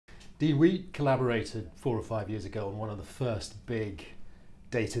Dean, we collaborated 4 or 5 years ago on one of the first big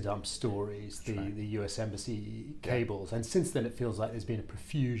data dump stories, the US Embassy cables, and since then it feels like there's been a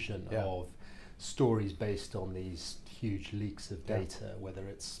profusion of stories based on these huge leaks of data, whether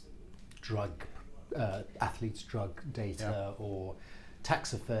it's athletes' drug data or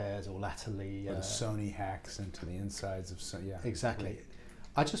tax affairs, or latterly or the Sony hacks into the insides of exactly.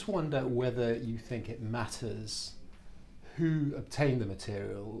 I just wonder whether you think it matters who obtained the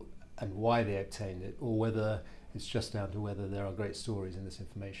material and why they obtained it, or whether it's just down to whether there are great stories in this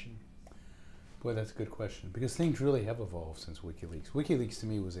information. Boy, that's a good question, because things really have evolved since WikiLeaks. WikiLeaks to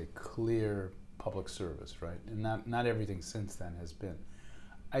me was a clear public service, right? And not everything since then has been.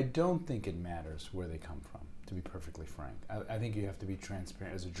 I don't think it matters where they come from, to be perfectly frank. I think you have to be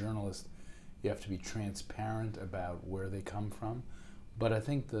transparent. As a journalist, you have to be transparent about where they come from. But I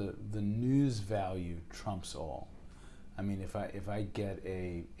think the news value trumps all. I mean, if I get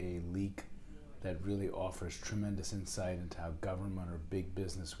a leak that really offers tremendous insight into how government or big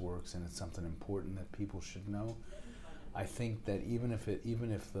business works, and it's something important that people should know, I think that even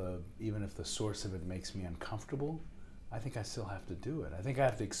if the source of it makes me uncomfortable, I think I still have to do it. I think I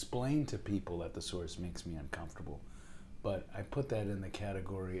have to explain to people that the source makes me uncomfortable. But I put that in the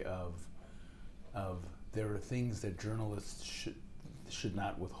category of there are things that journalists should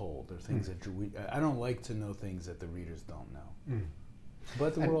not withhold. There are things that I don't like to know things that the readers don't know.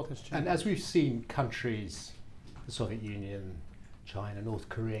 But the world has changed. And as we've seen countries, the Soviet Union, China, North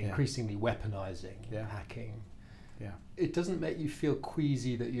Korea, increasingly weaponizing hacking, it doesn't make you feel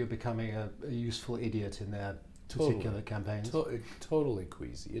queasy that you're becoming a useful idiot in their particular campaigns? Totally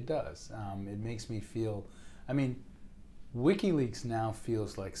queasy. It does. It makes me feel, I mean, WikiLeaks now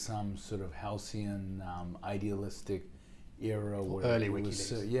feels like some sort of halcyon, idealistic era where early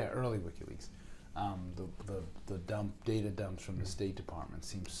WikiLeaks. Early WikiLeaks. The data dumps from the State Department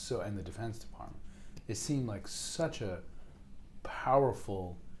seemed so, and the Defense Department, it seemed like such a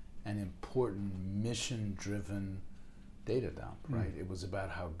powerful and important mission-driven data dump, right? It was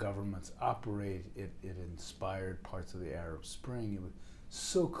about how governments operate. It inspired parts of the Arab Spring. It was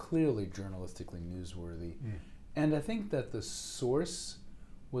so clearly journalistically newsworthy. And I think that the source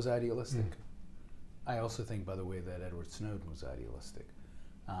was idealistic. I also think, by the way, that Edward Snowden was idealistic.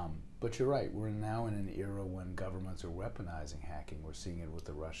 But you're right, we're now in an era when governments are weaponizing hacking. We're seeing it with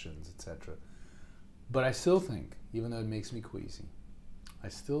the Russians, etc. But I still think, even though it makes me queasy, I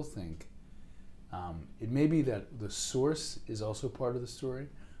still think it may be that the source is also part of the story,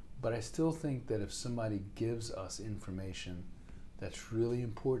 but I still think that if somebody gives us information that's really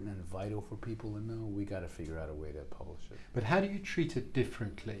important and vital for people to know, we got to figure out a way to publish it. But how do you treat it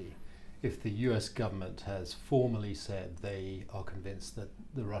differently if the US government has formally said they are convinced that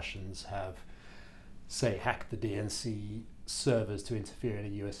the Russians have, say, hacked the DNC servers to interfere in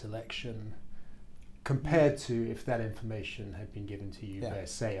a US election, compared to if that information had been given to you by,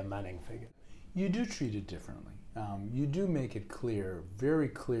 say, a Manning figure? You do treat it differently. You do make it clear, very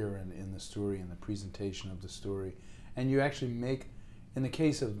clear in the story, in the presentation of the story. And you actually make, in the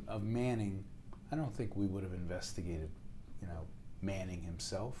case of Manning, I don't think we would have investigated, Manning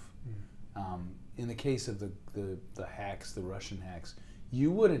himself. In the case of the hacks, the Russian hacks, you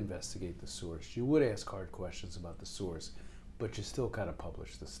would investigate the source. You would ask hard questions about the source, but you still got to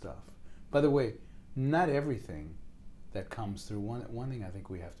publish the stuff. By the way, not everything that comes through, one thing I think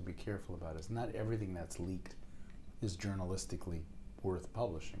we have to be careful about is not everything that's leaked is journalistically worth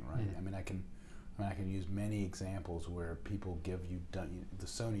publishing, right? I mean, I can use many examples where people give you, the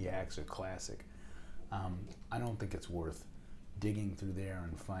Sony hacks are classic. I don't think it's worth digging through there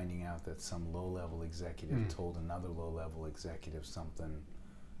and finding out that some low-level executive told another low-level executive something,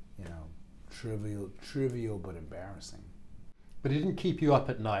 trivial but embarrassing. But it didn't keep you up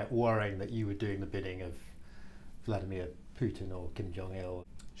at night worrying that you were doing the bidding of Vladimir Putin or Kim Jong-il?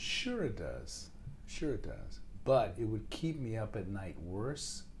 Sure it does. Sure it does. But it would keep me up at night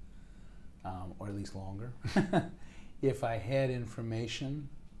worse, or at least longer, if I had information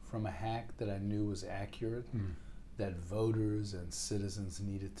from a hack that I knew was accurate, that voters and citizens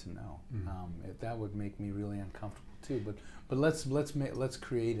needed to know. That would make me really uncomfortable too. But let's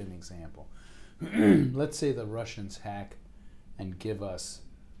create an example. Let's say the Russians hack and give us,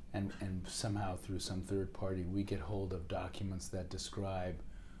 and somehow through some third party we get hold of documents that describe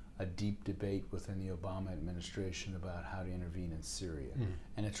a deep debate within the Obama administration about how to intervene in Syria.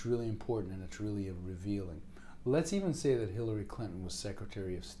 And it's really important and it's really revealing. Let's even say that Hillary Clinton was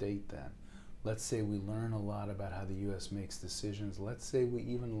Secretary of State then. Let's say we learn a lot about how the U.S. makes decisions. Let's say we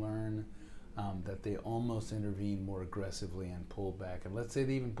even learn that they almost intervene more aggressively and pulled back. And let's say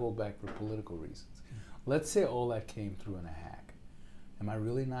they even pulled back for political reasons. Let's say all that came through in a hack. Am I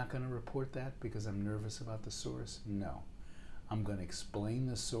really not going to report that because I'm nervous about the source? No. I'm going to explain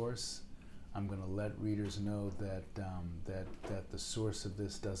the source. I'm going to let readers know that, that the source of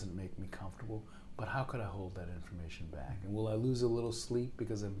this doesn't make me comfortable, but how could I hold that information back? And will I lose a little sleep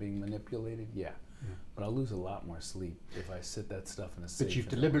because I'm being manipulated? Yeah. But I'll lose a lot more sleep if I sit that stuff in a safe. But you've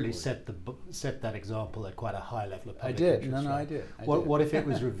deliberately set that example at quite a high level of public I did. interest. No, right? I did. What if it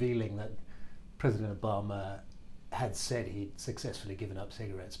was revealing that President Obama had said he'd successfully given up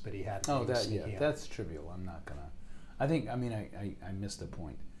cigarettes, but he hadn't? Oh, that's trivial. I'm not gonna. I missed the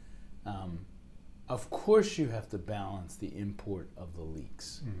point. Of course, you have to balance the import of the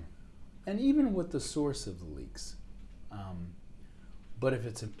leaks, and even with the source of the leaks. But if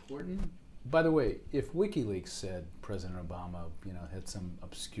it's important, by the way, if WikiLeaks said President Obama, had some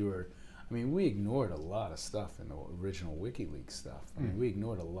obscure, we ignored a lot of stuff in the original WikiLeaks stuff. We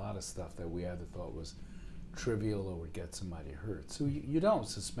ignored a lot of stuff that we either thought was trivial or would get somebody hurt. So you don't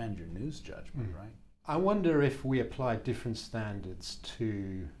suspend your news judgment, right? I wonder if we apply different standards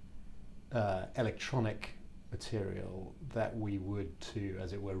to electronic material that we would to,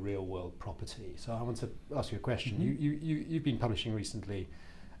 as it were, real world property. So I want to ask you a question. You've been publishing recently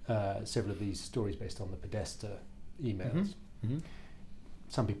several of these stories based on the Podesta emails.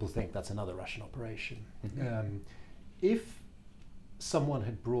 Some people think that's another Russian operation. If someone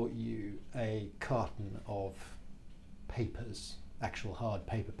had brought you a carton of papers, actual hard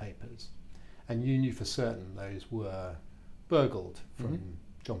papers, and you knew for certain those were burgled from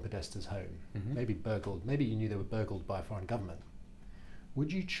John Podesta's home, maybe you knew they were burgled by a foreign government,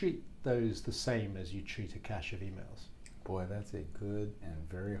 would you treat those the same as you treat a cache of emails? Boy, that's a good and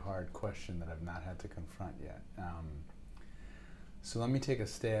very hard question that I've not had to confront yet. So let me take a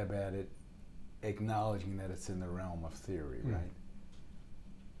stab at it, acknowledging that it's in the realm of theory, right?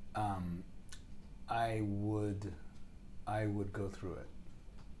 I would go through it,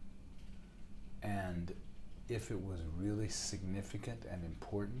 and if it was really significant and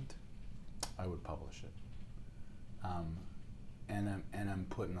important, I would publish it. And I'm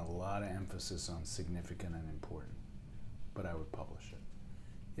putting a lot of emphasis on significant and important, but I would publish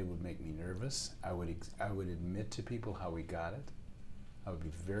it. It would make me nervous. I would admit to people how we got it. I would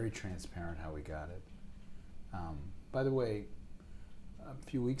be very transparent how we got it. By the way, a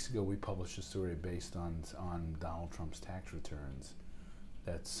few weeks ago we published a story based on Donald Trump's tax returns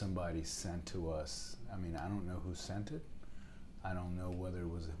that somebody sent to us. I don't know who sent it. I don't know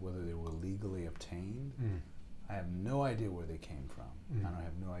whether they were legally obtained. I have no idea where they came from. I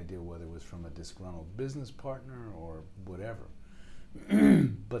have no idea whether it was from a disgruntled business partner or whatever.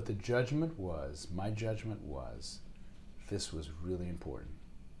 But my judgment was, this was really important.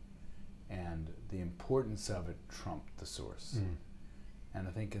 And the importance of it trumped the source. And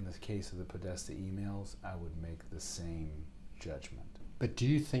I think in the case of the Podesta emails, I would make the same judgment. But do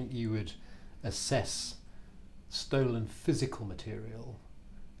you think you would assess stolen physical material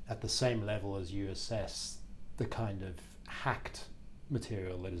at the same level as you assess the kind of hacked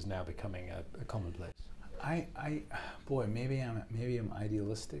material that is now becoming a commonplace? Boy, maybe I'm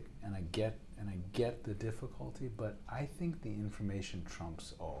idealistic, and I get the difficulty, but I think the information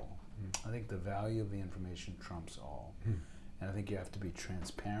trumps all. I think the value of the information trumps all. And I think you have to be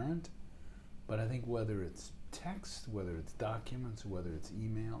transparent, but I think whether it's text, whether it's documents, whether it's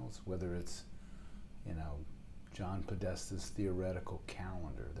emails, whether it's, John Podesta's theoretical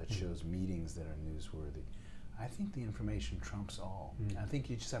calendar that shows meetings that are newsworthy, I think the information trumps all. I think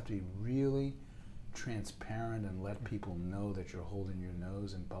you just have to be really transparent and let people know that you're holding your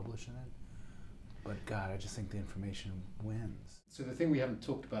nose and publishing it. But God, I just think the information wins. So the thing we haven't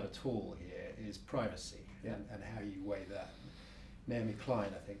talked about at all here is privacy and how you weigh that. Naomi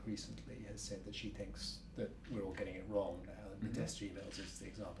Klein, I think, recently has said that she thinks that we're all getting it wrong now. The Podesta emails is the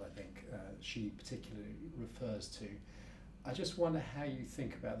example I think she particularly refers to. I just wonder how you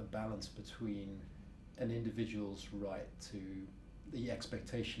think about the balance between an individual's right to the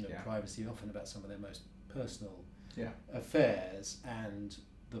expectation of privacy, often about some of their most personal affairs, and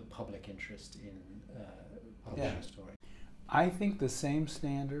the public interest in publishing a story. I think the same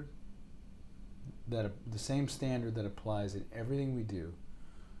standard that applies in everything we do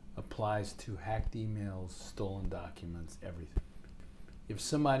applies to hacked emails, stolen documents, everything. If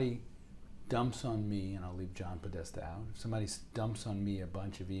somebody dumps on me, and I'll leave John Podesta out, if somebody dumps on me a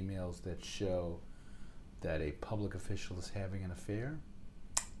bunch of emails that show that a public official is having an affair,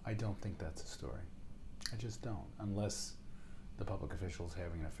 I don't think that's a story. I just don't, unless the public official is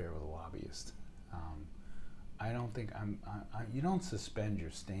having an affair with a lobbyist. I don't think you don't suspend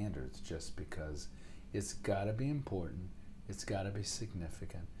your standards just because it's got to be important, it's got to be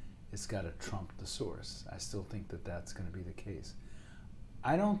significant, it's got to trump the source. I still think that that's going to be the case.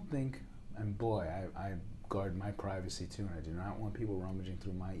 I don't think, and boy, I guard my privacy too, and I do not want people rummaging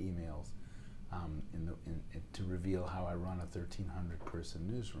through my emails to reveal how I run a 1,300-person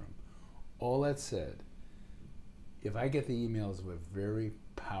newsroom. All that said, if I get the emails of a very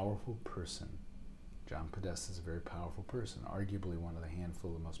powerful person, John Podesta is a very powerful person, arguably one of the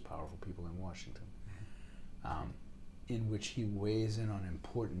handful of most powerful people in Washington, in which he weighs in on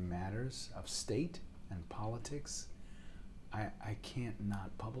important matters of state and politics, I can't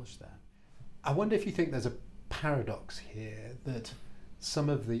not publish that. I wonder if you think there's a paradox here that some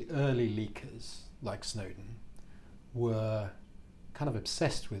of the early leakers, like Snowden, were kind of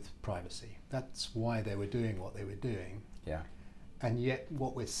obsessed with privacy. That's why they were doing what they were doing. Yeah. And yet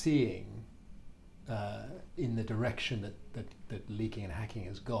what we're seeing in the direction that leaking and hacking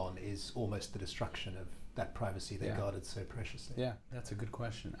has gone is almost the destruction of that privacy they guarded so preciously. Yeah, that's a good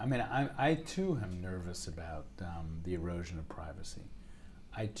question. I mean, I too am nervous about the erosion of privacy.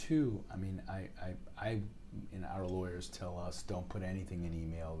 I our lawyers tell us don't put anything in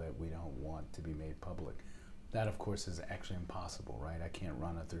email that we don't want to be made public. That, of course, is actually impossible, right? I can't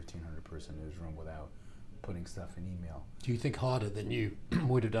run a 1,300-person newsroom without putting stuff in email. Do you think harder than you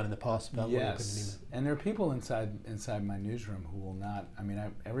would have done in the past about what you put in email? And there are people inside my newsroom who will not. I mean,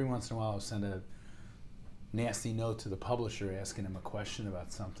 every once in a while I'll send a nasty note to the publisher asking him a question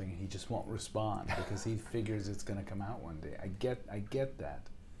about something, and he just won't respond because he figures it's going to come out one day. I get that.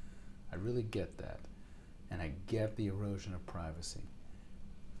 I really get that. And I get the erosion of privacy.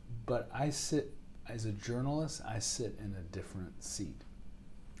 But as a journalist, I sit in a different seat.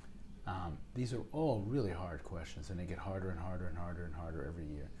 These are all really hard questions, and they get harder and harder and harder and harder every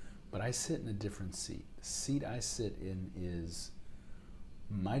year. But I sit in a different seat. The seat I sit in is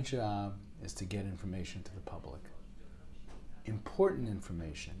my job is to get information to the public. Important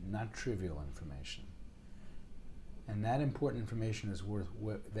information, not trivial information. And that important information is worth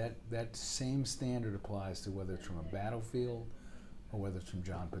that same standard applies to whether it's from a battlefield or whether it's from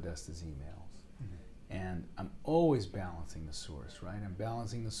John Podesta's emails. Mm-hmm. And I'm always balancing the source, right? I'm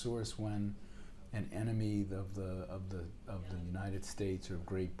balancing the source when an enemy of the United States or of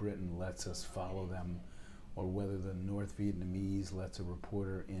Great Britain lets us follow them, or whether the North Vietnamese lets a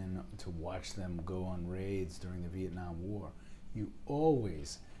reporter in to watch them go on raids during the Vietnam War. You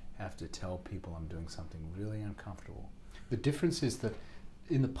always have to tell people I'm doing something really uncomfortable. The difference is that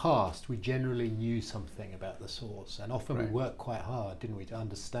in the past we generally knew something about the source, and often we worked quite hard, didn't we, to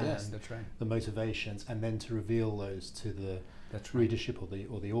understand the motivations and then to reveal those to the readership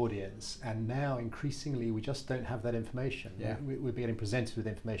or the audience. And now increasingly we just don't have that information. We're getting presented with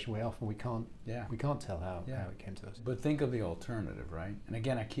information where often we can't tell how it came to us. But think of the alternative, right? And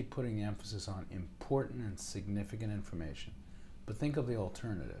again, I keep putting the emphasis on important and significant information. But think of the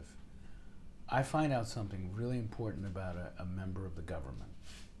alternative. I find out something really important about a member of the government,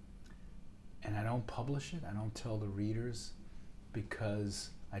 and I don't publish it. I don't tell the readers because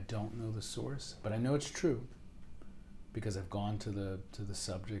I don't know the source, but I know it's true because I've gone to the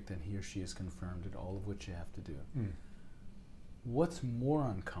subject and he or she has confirmed it, all of which you have to do. What's more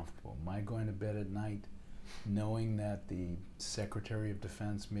uncomfortable? Am I going to bed at night knowing that the Secretary of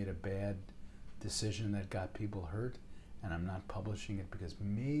Defense made a bad decision that got people hurt, and I'm not publishing it because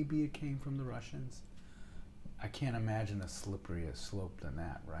maybe it came from the Russians? I can't imagine a slipperier slope than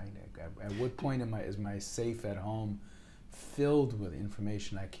that, right? At what point is my safe at home filled with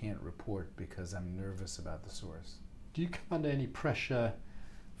information I can't report because I'm nervous about the source? Do you come under any pressure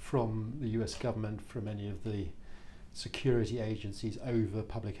from the US government, from any of the security agencies, over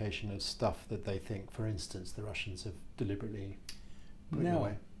publication of stuff that they think, for instance, the Russians have deliberately put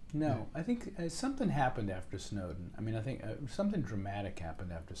away? No, I think something happened after Snowden. I mean, I think something dramatic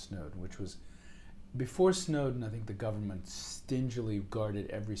happened after Snowden, which was, before Snowden, I think the government stingily guarded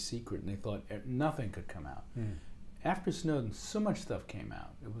every secret and they thought nothing could come out. After Snowden, so much stuff came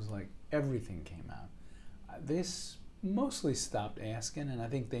out. It was like everything came out. They mostly stopped asking, and I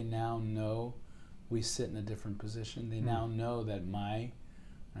think they now know we sit in a different position. They now know that and I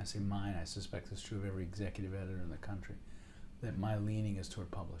say mine, I suspect it's true of every executive editor in the country, that my leaning is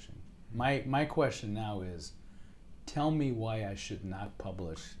toward publishing. My question now is, tell me why I should not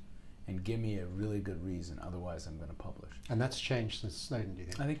publish and give me a really good reason, otherwise I'm going to publish. And that's changed since Snowden, do you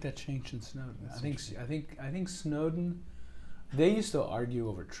think? I think that changed since Snowden. I think Snowden, they used to argue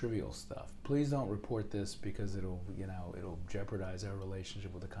over trivial stuff. Please don't report this because it'll jeopardize our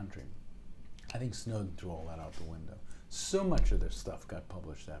relationship with the country. I think Snowden threw all that out the window. So much of their stuff got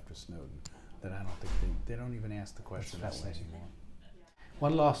published after Snowden that I don't think they don't even ask the question that way anymore.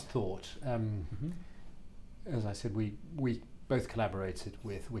 One last thought. As I said, we both collaborated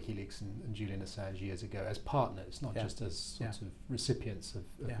with WikiLeaks and Julian Assange years ago as partners, not just as sort of recipients of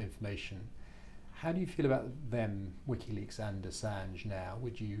information. How do you feel about them, WikiLeaks and Assange, now?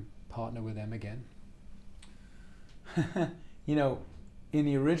 Would you partner with them again? You know, in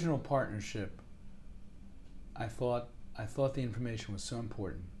the original partnership, I thought the information was so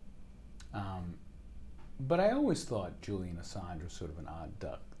important. But I always thought Julian Assange was sort of an odd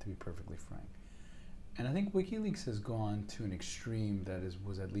duck, to be perfectly frank. And I think WikiLeaks has gone to an extreme that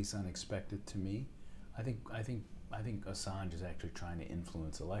was at least unexpected to me. I think Assange is actually trying to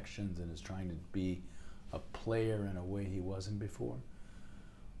influence elections and is trying to be a player in a way he wasn't before.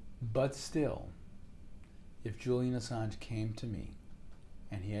 But still, if Julian Assange came to me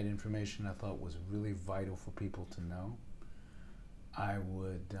and he had information I thought was really vital for people to know, I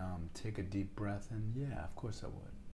would take a deep breath and, yeah, of course I would.